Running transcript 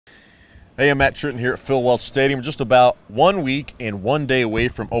Hey, I'm Matt Tritten here at Phil Welch Stadium. We're just about 1 week and 1 day away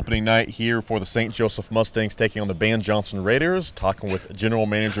from opening night here for the St. Joseph Mustangs taking on the Van Johnson Raiders. Talking with General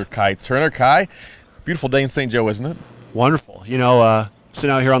Manager Kai Turner. Kai, beautiful day in St. Joe, isn't it? Wonderful. You know,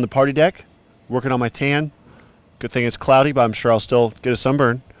 sitting out here on the party deck, working on my tan. Good thing it's cloudy, but I'm sure I'll still get a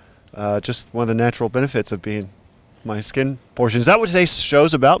sunburn. Just one of the natural benefits of being my skin portion. Is that what today's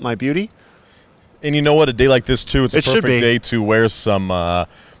show's about, my beauty? And you know what? A day like this, too, it's a should perfect be. day to wear some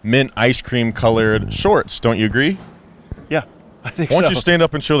mint ice cream colored shorts. Don't you agree? Yeah, I think so. Why don't you stand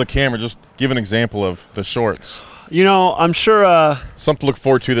up and show the camera? Just give an example of the shorts. You know, I'm sure Something to look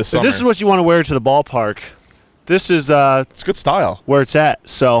forward to this summer. if this is what you want to wear to the ballpark, this is It's good style. where it's at.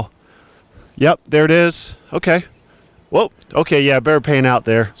 So, yep, there it is. Okay. Whoa. Okay, yeah, better paying out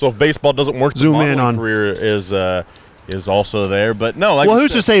there. So if baseball doesn't work, Zoom the in modeling on- career is also there. But no, like Well, you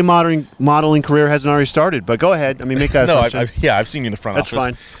who's said- to say modeling career hasn't already started? But go ahead. I mean, make that No, assumption. I've seen you in the front That's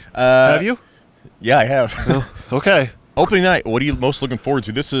office. fine. Have you? Yeah, I have. Okay. Opening night, what are you most looking forward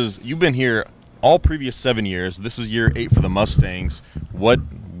to? You've been here all previous 7 years. This is year 8 for the Mustangs.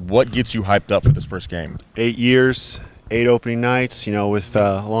 What gets you hyped up for this first game? 8 years, 8 opening nights, you know, with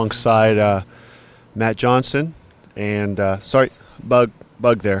alongside Matt Johnson and bug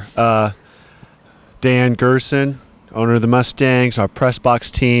there. Dan Gerson, owner of the Mustangs, our press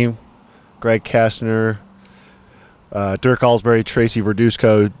box team, Greg Kastner, Dirk Alsbury, Tracy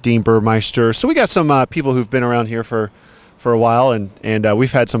Verduzco, Dean Burmeister. So we got some people who've been around here for a while, and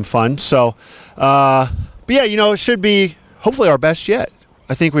we've had some fun. So, but yeah, you know, it should be hopefully our best yet.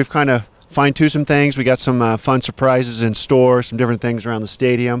 I think we've kind of fine-tuned some things. We got some fun surprises in store, some different things around the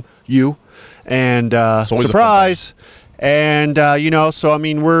stadium. And always a fun surprise. And you know, so I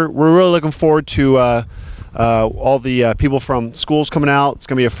mean, we're really looking forward to all the people from schools coming out. It's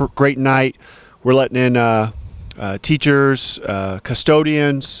gonna be a great night. We're letting in teachers,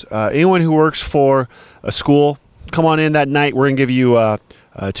 custodians, anyone who works for a school. Come on in that night. We're gonna give you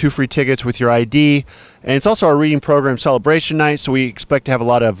 2 free tickets with your ID, and it's also our reading program celebration night. So we expect to have a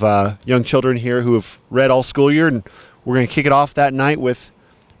lot of young children here who have read all school year, and we're gonna kick it off that night with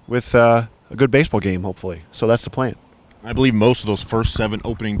a good baseball game, hopefully. So that's the plan. I believe most of those first 7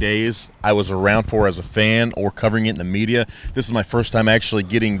 opening days I was around for as a fan or covering it in the media. This is my first time actually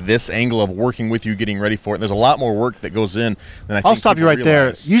getting this angle of working with you, getting ready for it. And there's a lot more work that goes in than I think I'll stop you people right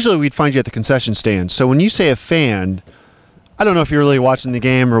realize. there. Usually we'd find you at the concession stand. So when you say a fan, I don't know if you're really watching the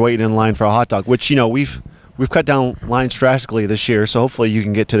game or waiting in line for a hot dog, which, you know, we've cut down lines drastically this year, so hopefully you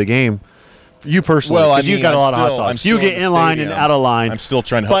can get to the game. You personally, Well, I because you mean, got a lot I'm of still- hot I'm dogs. still You get in the in line and stadium. out of line. I'm still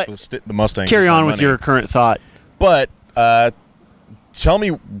trying to help But the Mustangs. carry with my on with money. your current thought. But tell me,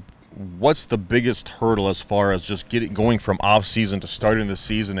 what's the biggest hurdle as far as just going from off season to starting the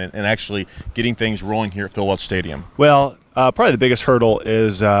season and actually getting things rolling here at Phil Welch Stadium? Well, probably the biggest hurdle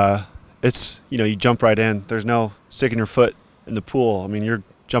is it's, you know, you jump right in. There's no sticking your foot in the pool. I mean, you're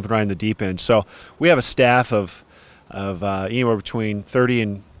jumping right in the deep end. So we have a staff of anywhere between 30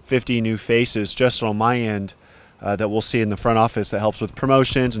 and 50 new faces just on my end that we'll see in the front office that helps with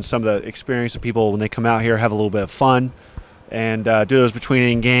promotions and some of the experience of people when they come out here have a little bit of fun and do those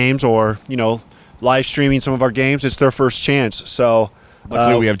between games or, you know, live streaming some of our games. It's their first chance. So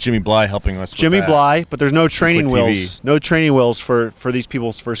Luckily, we have Jimmy Bly helping us with Jimmy that. Bly, but there's no training Quick wheels. TV. No training wheels for these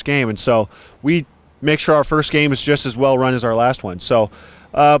people's first game, and so we make sure our first game is just as well run as our last one. So,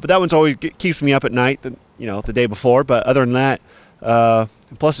 but that one's always keeps me up at night. The day before. But other than that,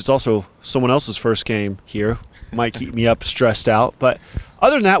 plus it's also someone else's first game here. Might keep me up, stressed out. But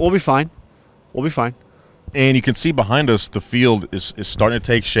other than that, we'll be fine. We'll be fine. And you can see behind us the field is starting to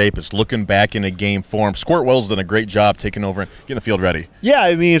take shape. It's looking back in a game form. Squirtwell's done a great job taking over and getting the field ready. Yeah,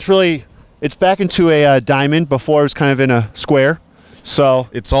 I mean it's back into a diamond. Before it was kind of in a square. So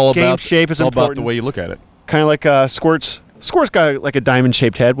It's all game about shape is all about important. the way you look at it. Kind of like Squirt's got like a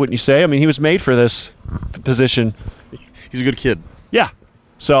diamond-shaped head, wouldn't you say? I mean, he was made for this position. He's a good kid. Yeah.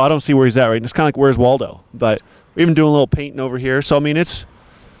 So I don't see where he's at right now. It's kind of like where's Waldo. But we're even doing a little painting over here. So, I mean,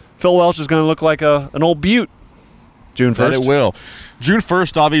 Phil Welch is going to look like an old butte June 1st. That it will. June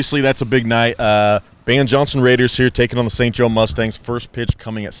 1st, obviously, that's a big night. Van Johnson Raiders here taking on the St. Joe Mustangs. First pitch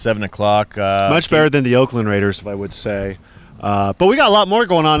coming at 7 o'clock. Much better than the Oakland Raiders, if I would say. But we got a lot more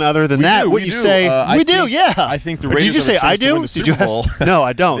going on other than that. Would you say? I do, think- yeah. I think the Or Raiders did you have say a chance I to win do? the Did Super you Bowl No,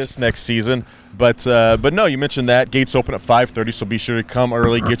 I don't. this next season. But no, you mentioned that. Gates open at 5:30, so be sure to come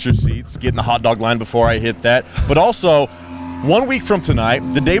early, get your seats, get in the hot dog line before I hit that. But also, 1 week from tonight,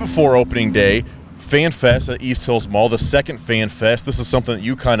 the day before opening day, Fan Fest at East Hills Mall, the second Fan Fest. This is something that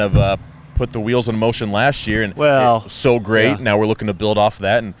you kind of put the wheels in motion last year, and Well, it was so great. yeah. Now we're looking to build off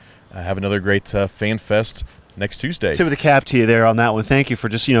that and have another great Fan Fest next Tuesday. Tip of the cap to you there on that one. Thank you for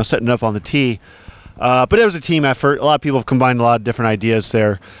just setting it up on the tee. But it was a team effort. A lot of people have combined a lot of different ideas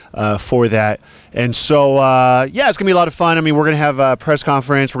there for that. And so, it's going to be a lot of fun. I mean, we're going to have a press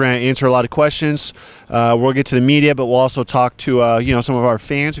conference. We're going to answer a lot of questions. We'll get to the media, but we'll also talk to, some of our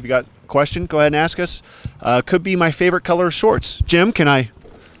fans. If you got a question, go ahead and ask us. Could be my favorite color of shorts. Jim, can I?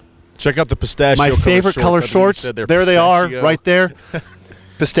 Check out the pistachio My favorite color shorts. There they are, right there.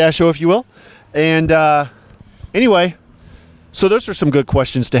 Pistachio, if you will. And anyway, so those are some good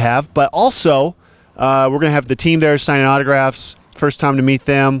questions to have. But also, we're going to have the team there signing autographs. First time to meet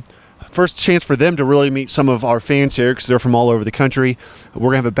them. First chance for them to really meet some of our fans here because they're from all over the country. We're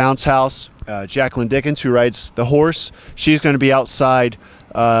going to have a bounce house. Jacqueline Dickens, who rides the horse, she's going to be outside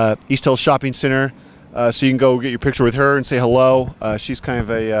East Hills Shopping Center. So you can go get your picture with her and say hello. She's kind of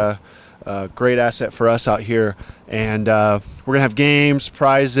a great asset for us out here. And we're going to have games,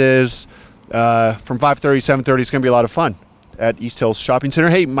 prizes from 5:30 to 7:30. It's going to be a lot of fun at East Hills Shopping Center.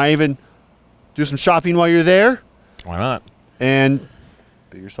 Hey, might even do some shopping while you're there. Why not? And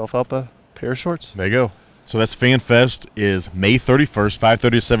pick yourself up a pair of shorts. There you go. So that's Fan Fest is May 31st, 5:30 to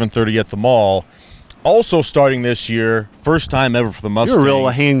 7:30 at the mall. Also starting this year, first time ever for the Mustangs. You're a real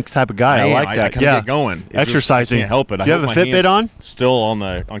hand type of guy. I like that. I kind of get going. Exercising. I can't help it. Do you have a Fitbit on? Still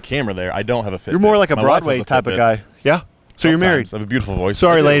on camera there. I don't have a Fitbit. You're more like a Broadway type of guy. Yeah? So you're married. I have a beautiful voice.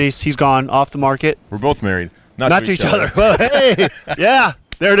 Sorry, ladies. He's gone off the market. We're both married. Not to each other. Well, hey. Yeah.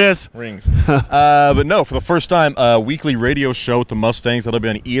 There it is. Rings. But no, for the first time, a weekly radio show with the Mustangs. That'll be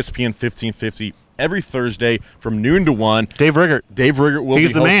on ESPN 1550 every Thursday from noon to 1. Dave Riggert. Dave Riggert will be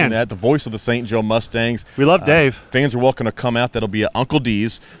hosting man. that, the voice of the St. Joe Mustangs. We love Dave. Fans are welcome to come out. That'll be at Uncle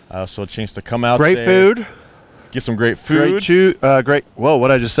D's. So a chance to come out Great there. food. Get some great food. Great. Whoa, what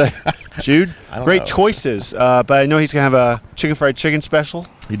did I just say? Jude? Great choices. But I know he's going to have a chicken fried chicken special.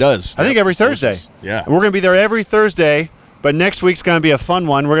 He does. I think every Thursday. Yeah. And we're going to be there every Thursday. But next week's going to be a fun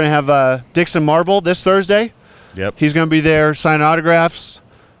one. We're going to have Dixon Marble this Thursday. Yep. He's going to be there signing autographs.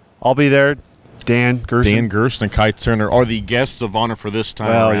 I'll be there. Dan Gerson and Kai Turner are the guests of honor for this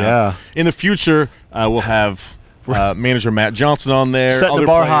time around. Yeah. In the future, we'll have manager Matt Johnson on there. Setting the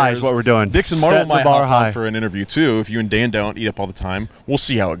bar high is what we're doing. Dixon Marble might hop on for an interview, too. If you and Dan don't eat up all the time, we'll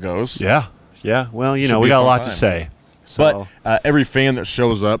see how it goes. Yeah. Well, we got a lot to say. So. But every fan that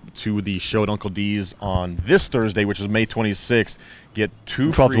shows up to the show at Uncle D's on this Thursday, which is May 26th, get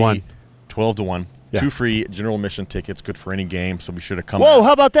 12 to 1. Yeah. 2 free general admission tickets, good for any game, so be sure to come. Whoa,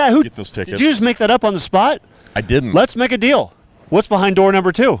 how about that? Get those tickets. Did you just make that up on the spot? I didn't. Let's make a deal. What's behind door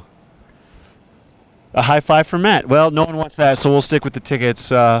number 2? A high five from Matt. Well, no one wants that, so we'll stick with the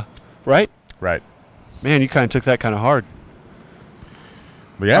tickets, right? Right. Man, you kind of took that kind of hard.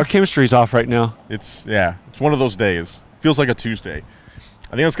 But yeah. Our chemistry's off right now. It's one of those days. Feels like a Tuesday. I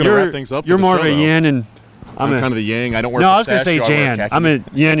think that's going to wrap things up. You're more of a though. yin, and I'm kind of the yang. I don't wear. No, I was going to say Jan. I'm a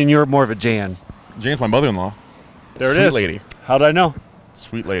yin, and you're more of a Jan. Jan's my mother-in-law. There it is. Sweet lady. How'd I know?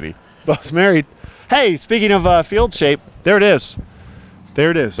 Sweet lady. Both married. Hey, speaking of field shape, there it is.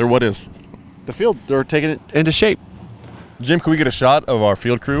 There what is? The field. They're taking it into shape. Jim, can we get a shot of our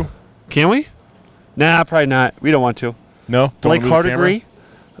field crew? Can we? Nah, probably not. We don't want to. No? Blake Hardigree,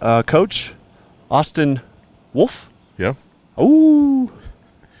 coach. Austin Wolf. Yeah. Ooh.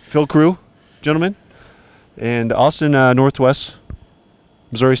 Field crew, gentlemen. And Austin Northwest,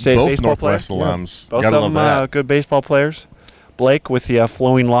 Missouri State both baseball Northwest players. alums. Yeah. Both Gotta of love them that. Good baseball players. Blake with the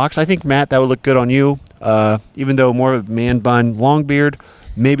flowing locks. I think, Matt, that would look good on you. Even though more of a man bun, long beard,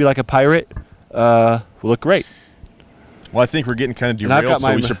 maybe like a pirate, will look great. Well, I think we're getting kind of derailed,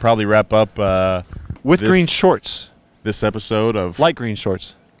 so we should probably wrap up with green shorts. This episode of light green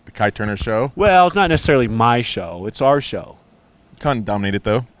shorts. The Kai Turner Show. Well, it's not necessarily my show. It's our show. Kind of dominate it,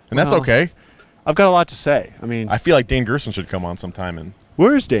 though. And that's okay. I've got a lot to say. I mean, I feel like Dan Gerson should come on sometime. And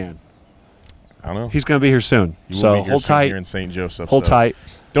where's Dan? I don't know. He's going to be here soon. So hold tight. Here in St. Joseph. Hold tight.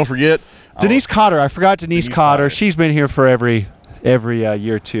 Don't forget. Denise Cotter. I forgot Denise Cotter. She's been here for every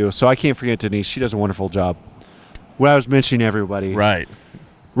year, too. So I can't forget Denise. She does a wonderful job. When I was mentioning everybody. Right.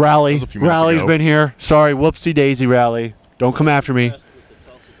 Rally's been here. Sorry, whoopsie daisy, Rally. Don't come after me.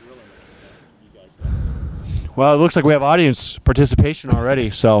 Well, it looks like we have audience participation already,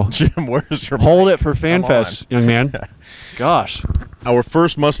 so Jim, where's your hold it for FanFest, young man. Gosh. Our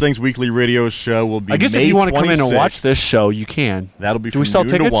first Mustangs Weekly radio show will be I guess May if you want to 26th. come in and watch this show, you can. That'll be Do from we sell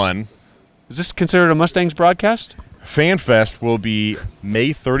noon tickets? to 1. Is this considered a Mustangs broadcast? FanFest will be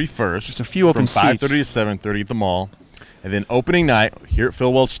May 31st. Just a few open from 5:30 seats. to 7:30 at the mall. And then opening night here at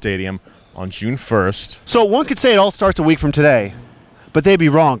Phil Welch Stadium on June 1st. So one could say it all starts a week from today, but they'd be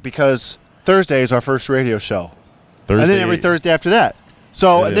wrong because Thursday is our first radio show. Thursday. And then every Thursday after that.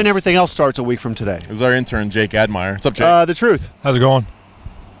 So It then is. everything else starts a week from today. It was our intern, Jake Admire. What's up, Jake? The truth. How's it going?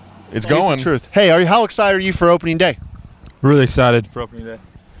 It's He's going. the truth. Hey, how excited are you for opening day? Really excited for opening day.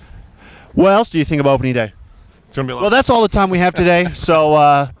 What else do you think about opening day? It's gonna be a lot. Well, that's all the time we have today.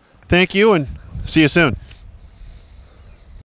 So thank you and see you soon.